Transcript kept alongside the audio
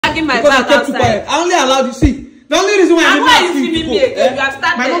dragging my bag outside? I only allowed you see. The only reason why I'm not feeling me again. You have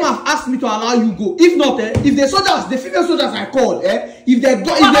started. My mom has asked me to allow you go. If not, if the soldiers, the female soldiers I call, if they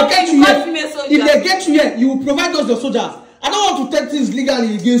get you here, you will provide us the soldiers. I don't want to take things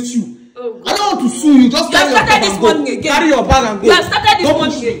legally against you. I don't want to sue you. Just carry your bag and go. Carry your bag and go. You have started this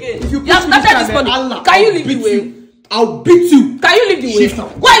morning again. If you started this morning. Can you leave the way? I'll beat you. Can you leave the way?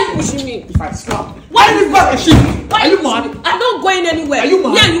 Why are you pushing me? If I slap. Why are you back and shift? Are you mad? I'm not going anywhere. Are you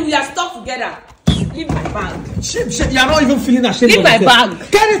mad? Yeah, you are stuck together. Leave my bag. Shit, you're not even feeling ashamed. Leave my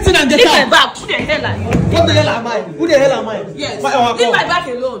bag. Get it in and get out. Leave my bag. Who the hell are you? What the hell am I? Who the hell am I? Yes. Leave my bag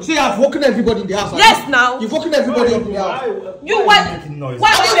alone. See, I've woken everybody in the house. Yes, now. You've woken everybody up in the house. You what? Why am I making noise?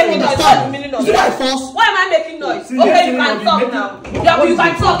 What's the meaning of that? Why am I making noise? Okay, you can talk now. Yeah, you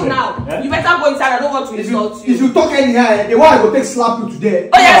can talk now. You better go inside. I don't want to insult you. If you talk anyhow, the one I will take slap you today.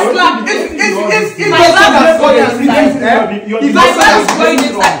 Oh yeah, slap. If my bag is going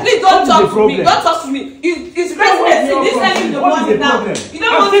inside, please don't talk to me. Don't talk to me. It's president. This time in the morning now. You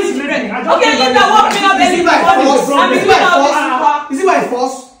don't want this president. Okay, you can walk me up early in the morning. Is it my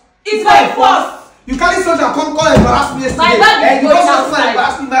force? It's my force. You carry soldier come and embarrass me yesterday. My bag is going outside.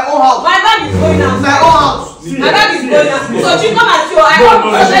 Embarrass me in my own house. My bag is going outside. My own house. My bag is going outside. So you come at you. I hope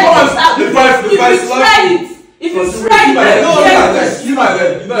you let us out. If you try it, if you try it, you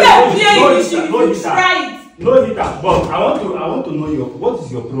try it. No, but I want to know what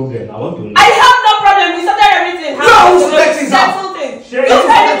is your problem. I want to know. I have no problem. We started everything. You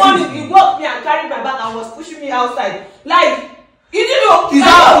carried money, you woke me and carried my bag and was pushing me outside. Like, you didn't know. Is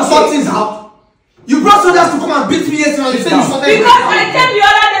that how you sort things out? You brought soldiers to come and beat me yesterday and you said you sorted it. Because I came the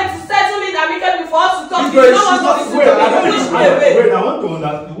other day to settle it and make it for us to talk to you. You don't want to listen to me. Wait, I want to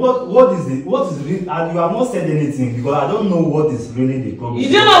understand what is really, and you have not said anything because I don't know what is really the problem. You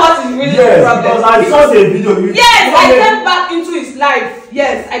don't know what is really the problem. Because I saw the video. Yes, I came back into his life.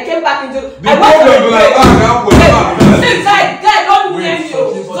 Yes, I came back into. The problem like guy, don't hear me.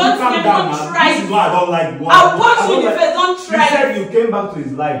 Don't try it. I'll punch you in the face. Don't try it. You said you came back to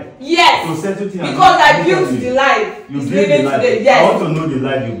his life. Yes. To settle things. Because I built the life he's living today. Yes. I want to know the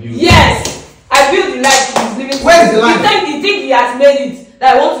life you built. Yes. I built the life he's living today. Where's the life? You think he has made it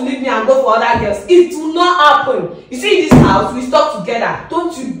that I want to leave me and go for other girls? It will not happen. You see, in this house, we stuck together.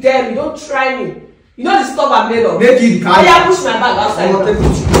 Don't you dare me. Don't try me. You know the stuff I made of. Make it carry. I push my bag outside.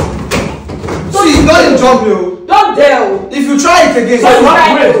 See, don't enjoy me. Don't dare. If you try it again,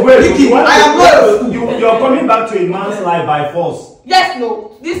 wait. Ricky, I am not. You're coming back to a man's life by force. Yes,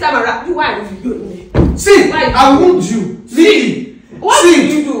 no. This time around, you why would you do me? See, I won't you. See, what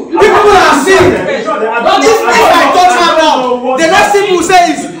did you do? People are saying. If I touch her now, the next thing you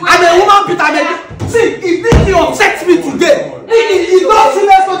say is, I'm a woman, Peter. See, if this thing upsets me today, it's not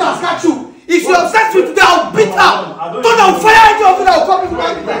serious what has catch you. If you upset me today, I'll beat her. Don't fire you over there. I'll come in.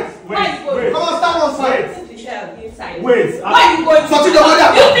 Wait. Come on, stand on side. Wait. Why are you going to stop me? You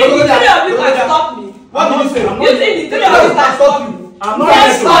think the three of you can stop me? What did you say? You think the three of you can stop me? I'm not here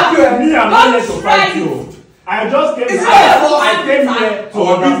to fight you. I'm not here to fight you. I just came here. I came here to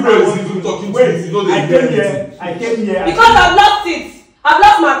I came here. Because I've lost it. I've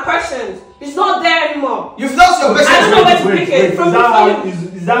lost my passion. It's not there anymore. You've lost your passion. I don't know where to pick it from.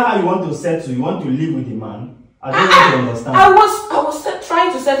 Is that how you want to settle? You want to live with the man? I don't want to understand. I was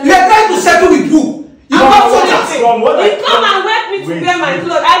trying to settle. You are trying to settle with who? You come and wake me to wear my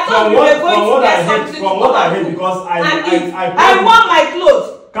clothes. I thought you were going to get something. From what I heard, because I want my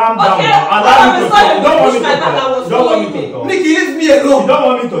clothes. Calm down. Okay, Allow me to talk. Don't want me to talk. Nikki, leave me alone. You don't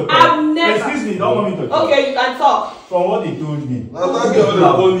want me to talk. I've never. Excuse me, you don't want me to talk. Okay, you can talk. From what he told me. I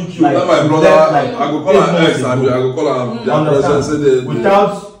call Nikki. That's my brother. I go call her ex. I go call her.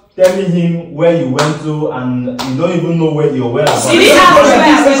 Without telling him where you went to, and you don't even know where your whereabouts. Who is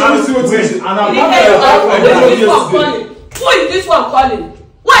this one calling?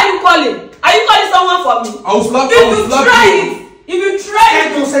 Why are you calling? Are you calling someone for me? I will slap you. If you try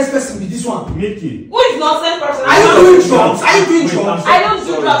it, nonsense person with this one. Mickey. Who is nonsense person? Are you doing drugs? Are you doing drugs? I don't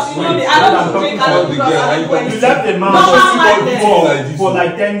do drugs. You know me. I don't drink. I don't do drugs. I don't do anything. You left a man for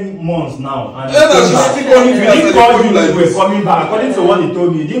like 10 months now. And he didn't call you like you were coming back. According to what he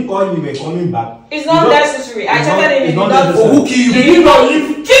told me, he didn't call you were coming back. It's not necessary. I checked him. Who kill you? Kill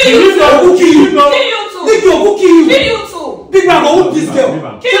you too. Who kill you? Kill you too. Big man, who this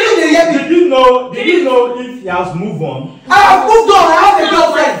girl? Did you know if he has moved on? I have moved on. I have a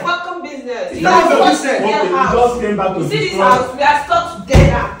girlfriend. Fucking business. It's not your business. Okay, he just came back to see this house. We are stuck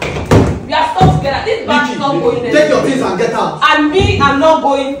together. This bank is not going anywhere. Take your things and get out. And me, I'm not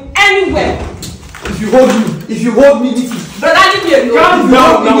going anywhere. If you hold me, Nikki. But I leave me alone.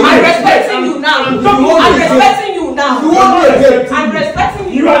 I'm respecting you now. I'm respecting you now. I'm respecting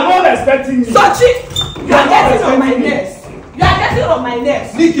you. You are getting me. Sochi, you are getting on my nerves. You are getting on my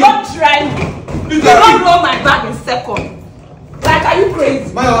nerves. Don't try me. You don't roll my bag in second. Like, are you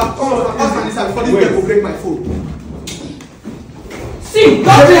crazy? Maya, come on, pass this before this girl will break my phone. See, don't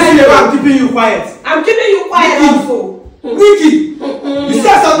try me. I'm keeping you quiet. I'm keeping you quiet also. Nikki, you see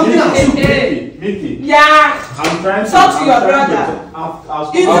I'm looking at you. Mickey. Yeah. I'm trying to talk to your brother.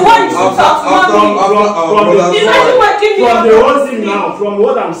 He's the one you should talk to, not me. He's not working me. From the whole thing now, from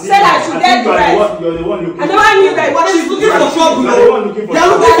what I'm seeing, said I should get right. You're the one looking. I never knew that. She's looking for trouble. You're the one looking for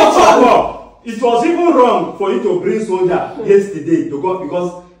trouble. Looking for trouble. It was even wrong for you to bring soldier yesterday to go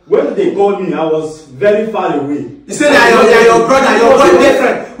because when they called me, I was very far away. You said that your brother, your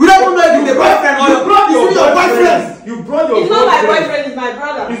boyfriend. We don't even know if it's the boyfriend or your boyfriend. You brought your boyfriend. It's not my boyfriend, it's my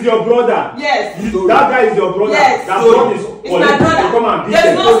brother. It's your brother. Yes. That guy is your brother. Yes. That's what is it's my brother. Come and beat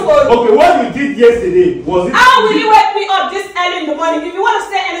There's no story. Okay, what you did yesterday was it? How will you wake me up this early in the morning? If you want to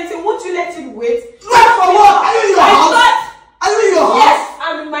say anything, won't you let it wait? Wait for what? Are you in your house? Are you in your house? Yes,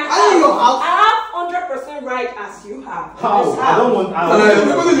 I'm in my house. Are you in your house? I have 100% right as you have. How? I don't want. As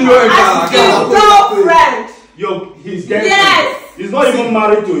his girlfriend. He's getting. Yes. He's not even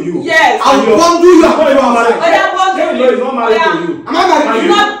married to you. Yes. I will bond you. He's not even married. He's not married to you. Am I married to you?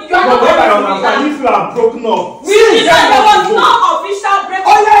 You are not married to me. If you are broken up. There was no official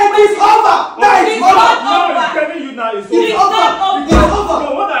breakup. Oh yeah, it is over. That is over. No, it's telling you now. It's It is over. It is over. So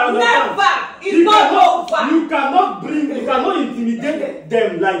what I understand. Never. It's not over. You cannot intimidate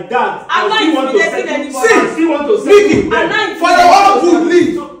them like that. I'm not intimidating anybody. I still want to say Nikki, I'm not for your own good,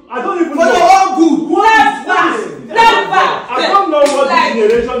 leave. I don't even For know. your own good. Never. I don't know what this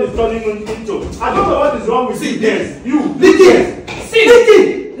generation is turning into. I don't know what is wrong with you. Yes, you. Nikki. See,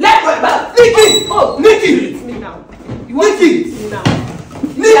 Nikki. let go back. Nikki. Oh, Nikki. beat me now. You want to Nikki. beat me now?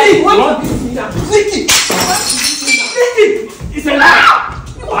 Nikki. You want to beat me now? Nikki. Nikki. It's a lie.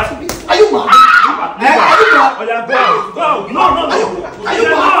 Are you mad? Are you mad? Oh yeah, go. No. Are you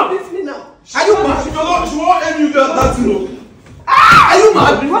mad? Beat me now. Are you mad? She won't end you that thing. Are you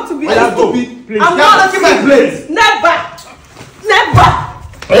mad? You want to be? Are you stupid? Please. I'm You're not taking my place. Never.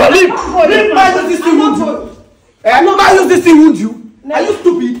 Leave. Why does this thing wound you? Why does this thing wound you? Are you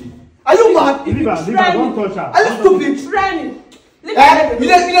stupid? Are you mad? Leave her, don't touch her. Are you stupid? Training. You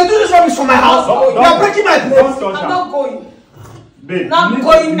do this rubbish from my house. You are breaking my place. Don't touch I'm her. not going. Babe, Not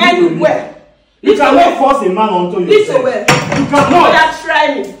going anywhere. You cannot force a man onto This yourself. way. You You cannot. are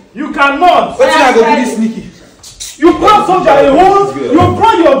trying. You cannot. What I go do this sneaky? You brought soldier a whole. You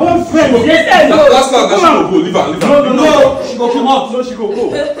brought your boyfriend. Yes, That's not that she go go. Leave her. No. She go come out. No, she go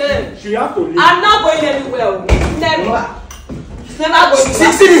go. She have to leave. I'm not going anywhere. Never. It's never going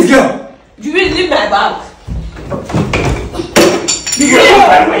to See this girl. You will leave my bag.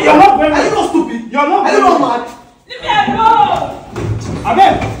 You're not very. Are you not stupid? You're not. Are you not mad? Leave me alone.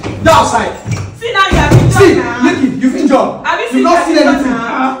 Amen. Go outside. See now you have been See, done now. Nikki, you've been job. Have you You've seen not seen that anything.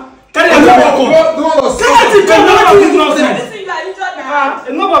 now? Carry Are you that welcome? Have you seen you are injured now?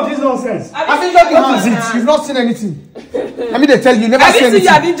 Enough of this nonsense. I've injured the What house. is it? You've not seen anything. I mean, they tell you, never Have you seen seen you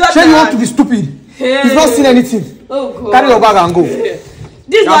have anything. injured Say you the want to hand? be stupid. You've not seen anything. Oh God. Carry your bag and go. This is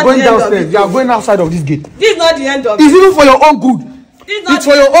You are not going the end of downstairs. it. You are going outside of this gate. This is not the end of It's it. even for your own good. This is not It's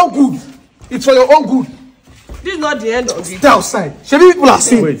for your own good. It's for your own good. This is not the end of it. Stay outside. Shebi people are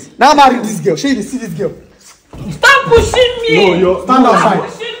saying. Wait. Now marry this girl. Shebi they see this girl. Stop pushing me. No, you're. Stand Stop outside.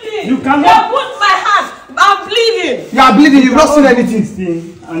 pushing me. You cannot- You put my hand. I'm bleeding. You are bleeding. You've not seen anything.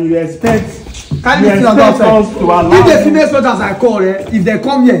 Anything, and you expect. Carry You this thing and go expect us outside. to allow If the you- female soldiers I call, if they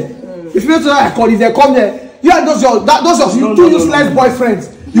come here, the female soldiers I call, if they come here, you and those No, two no, useless no. boyfriends,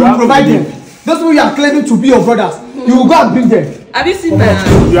 you You will have to provide them. leave. Those people you are claiming to be your brothers, you will go and bring them. Have you seen my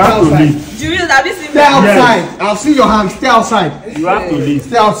hand? You have to outside. leave. Julius, have you seen Stay my hand? outside. I've seen your hand. Stay outside. You have to leave.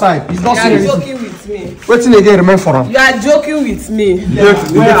 Stay outside. He's not You seen are anything. joking with me. Waiting again, remain for him. You are joking with me.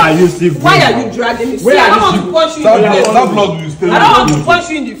 Where are you still going? Why are you dragging me? See, Where I are don't you want to still- punch you in the face. That blood will stay. I don't want to punch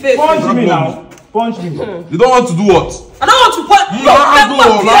you in the face. Punch me now. Punch me. You don't want to do what? I don't want to punch you.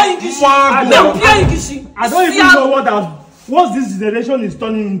 I don't even know what this generation is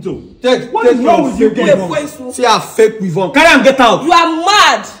turning into. What is wrong with you guys? See how fake we've on. Carry and get out. You are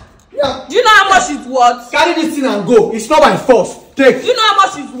mad. Yeah. Do you know how much it's worth? Carry this thing and go. It's not by force. Take. Do you know how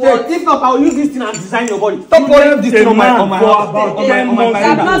much it's worth? If not, I'll use this thing and design your body. Stop pouring this thing on my house.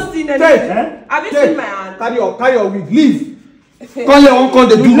 I've not seen anything. Have you seen my hand? Carry your wig. Leave. Call your uncle.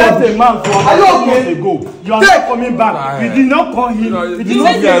 They do You left what? a man for Are you about 2 okay? months ago. You are not coming back. You did not call him. You did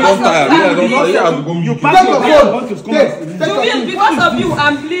not. Yeah, I don't tire. Yeah, I don't tire. Yeah, I have to go You meet packed Take your your bag and phone. want to come. Take your Julius, phone. because of you,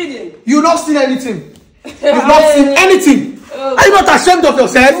 I'm bleeding. You not seen anything. You've not seen anything. Are you not ashamed of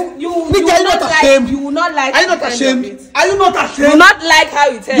yourself? You Nigga, are you not ashamed? You will not like. Are you not ashamed? Are you not ashamed? You will not like how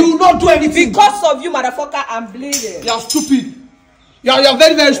it ends. You will not do anything. Because of you, motherfucker, I'm bleeding. You are stupid. You are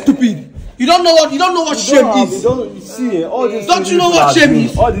very, very stupid. You don't know what shame is. Don't you know what shame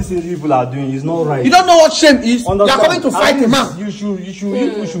is? All these things people are doing is not right. You don't know what shame is. You are coming to fight a man. You should. It's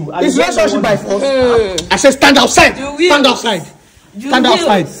relationship by force. I said stand outside. Stand outside. Stand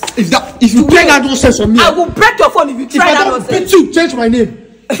outside. If you play that nonsense on me, I will break your phone if you try that nonsense. If I don't beat you, change my name.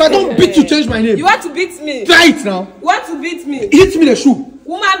 If I don't beat you, change my name. You want to beat me? Try it now. You want to beat me? Hit me the shoe.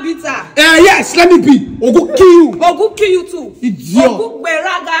 Woman beater. Yes, let me be. Ogu kill you. Ogu kill you too. Idiot. Ogu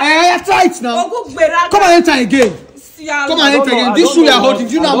beraga. Try it now. Ogu beraga. Come and enter again. Come and enter again. This shoe you are holding,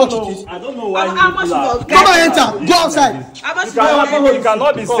 do you know how much it is? I don't know why Come and enter. Go outside. You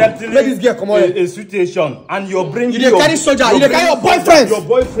cannot be settling a situation and you're bringing you carry soldier. You carry your boyfriends. Your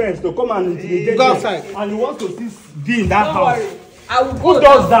boyfriends to come and intimidate go outside. And you want to be in that house. I will Who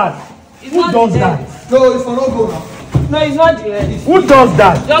does that? Who does that? No, it's for no go now. No, it's not the end. Who does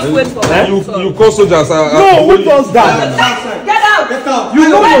that? Just wait for me. You call soldiers. No, who does that? Get out! Get out! You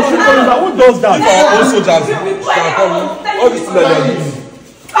know your soldiers. Who does that? All soldiers. All these things that they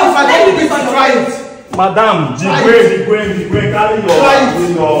are doing. Try it. Madam, Jigwe, carry your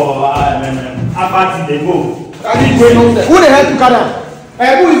apathy, they go. Who the hell to carry out?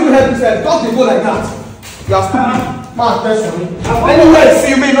 Who even help himself? Don't they go like that? You are stupid. Man, test me. Anyway,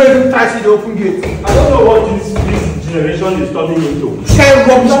 see me, not even try to see the open gate. I don't know what this generation is turning into. Share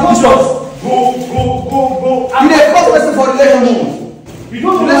rubbish. Go. You the first person for the relationship. You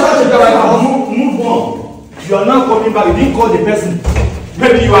don't know move on. You are now coming back. You didn't call the person.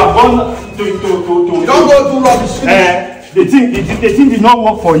 Maybe you are gone to. You don't go do rubbish. The thing did not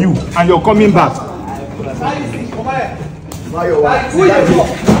work for you, and you're coming back. Who is it?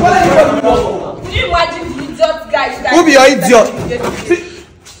 Could you imagine the idiot guys that... Who be your idiot?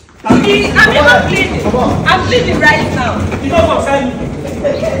 I'm even bleeding. I'm bleeding right now. You don't concern me.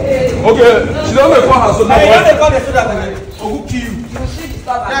 Okay, she don't make fun of her soldier. You don't call the soldier again. Who kill you?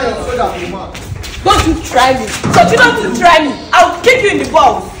 Don't you try me. So if you don't try me, I'll kick you in the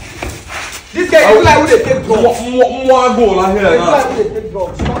balls. This guy is like who they take drugs. One goal right here. Who they take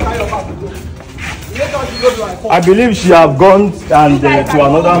drugs. You don't carry your back to do. I believe she have gone and to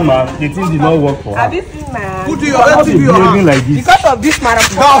another man. The thing did not work for her. Have you seen my hand? Who do you have to behaving like this? Because of this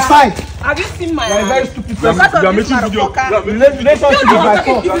motherfucker. Go outside. Have you seen my hand? You're a very stupid person. Because of this motherfucker. Relationship is by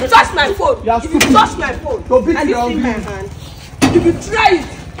force. If you touch my phone, if you touch my phone, and you see my hand, if you try it,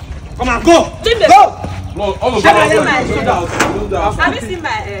 come on, go. leave me. Go. All of Have you seen my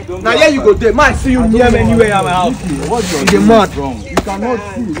hair? Now here you go there. Man, see you near anywhere at my house. What's your name? Mad. You cannot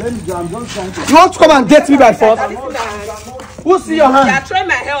see. Let me go. I'm just trying to. You want to come and get me by force? Have you seen my hand? Who see your hand? You are throwing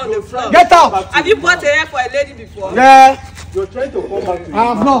my hair on the floor. Get out. Have you bought a hair for a lady before? Yeah. You're trying to come back to I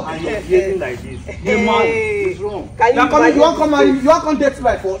have not. and you're behaving like this. Hey. What's wrong? Can you imagine? You want to come date me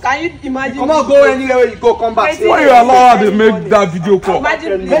by force? Can you imagine? Come on, go anywhere you go. Come back. Why you allow her to make that video call?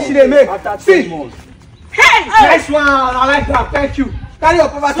 Imagine. Let she make. See. Hey! Nice one. I like that. Thank you. Carry your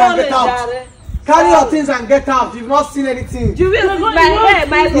property and get out. Carry your things and get out. You've not seen anything. You will my hair,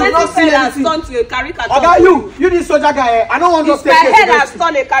 my expensive hair has turned to a caricature. Okay, you this soldier guy. I don't want to take my head has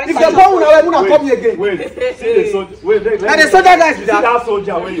turned a caricature. If they come now, we come here again. Wait, see the soldier. Wait, and the soldier guys be see that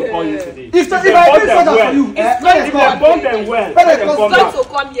soldier when you call yesterday. If I bring soldier for you, if they burn them well, let them come back.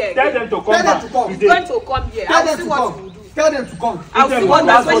 Tell them to come back. He's going to come here. Tell them to come. Tell them to come. I'll see what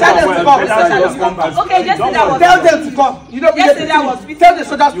Tell them to come. Okay, yesterday I was. Tell them to come. You know, yesterday I was. Tell the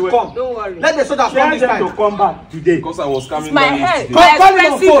soldiers to come. Don't worry. Let the soldiers come this time. Tell them to come back today. Because I was coming my down head. today. My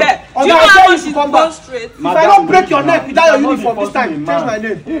expensive hair. Do you know how much is going straight? If I don't break your neck without your uniform this time, change my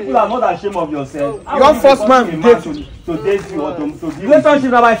name. People are not ashamed of yourself. You want first man to date you or to give you.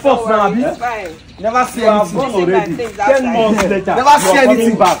 Relationship na by force now, abi? Fine. Never see You have anything. gone already. 10 months later. Never see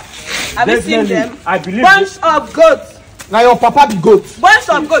anything Back. Have you seen them? I believe Bunch of goats. Now your papa be goat. Bunch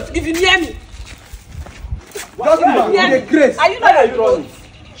of goats. If you near me. Just the grace. Are you not a goat?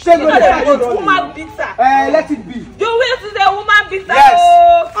 Shame You no know dey the fight. woman beater. Let it be. You will see the woman beater.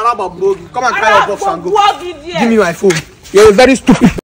 Yes. Araba bro, come and carry your box and go. Walk in there. Give me my phone. You're a very stupid